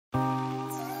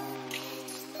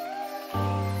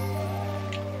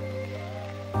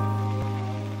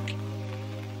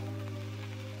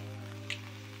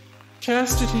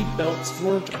Chastity belts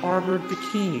weren't armored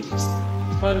bikinis,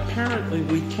 but apparently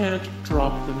we can't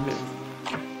drop the myth.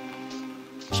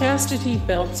 Chastity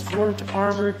belts weren't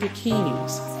armored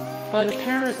bikinis, but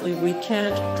apparently we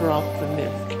can't drop the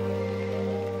myth.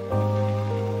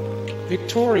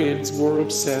 Victorians were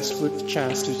obsessed with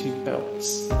chastity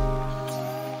belts.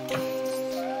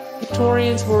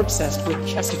 Victorians were obsessed with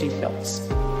chastity belts.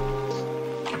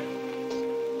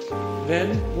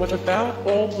 Then, what about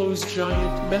all those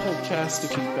giant metal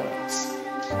chastity belts?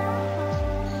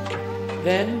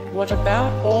 Then, what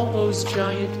about all those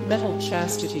giant metal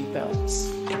chastity belts?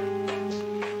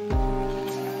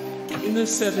 In the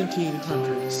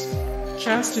 1700s,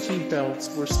 chastity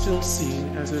belts were still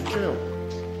seen as a joke.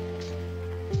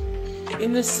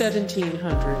 In the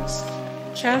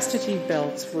 1700s, chastity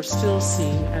belts were still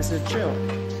seen as a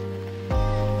joke.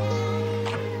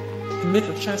 The myth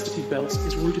of chastity belts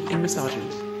is rooted in misogyny.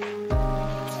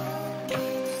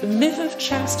 The myth of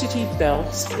chastity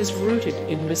belts is rooted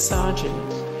in misogyny.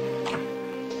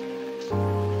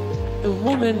 The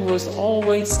woman was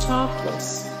always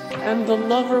topless, and the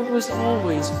lover was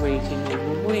always waiting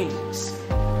in the wings.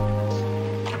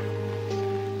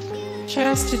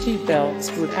 Chastity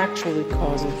belts would actually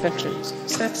cause infections,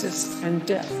 sepsis, and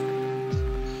death.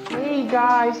 Hey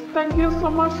guys, thank you so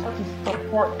much for the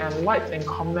support and likes and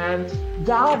comments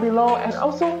down below, and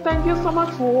also thank you so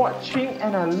much for watching,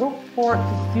 and I look forward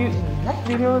to see you in the next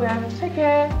video. Then take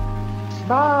care,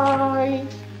 bye.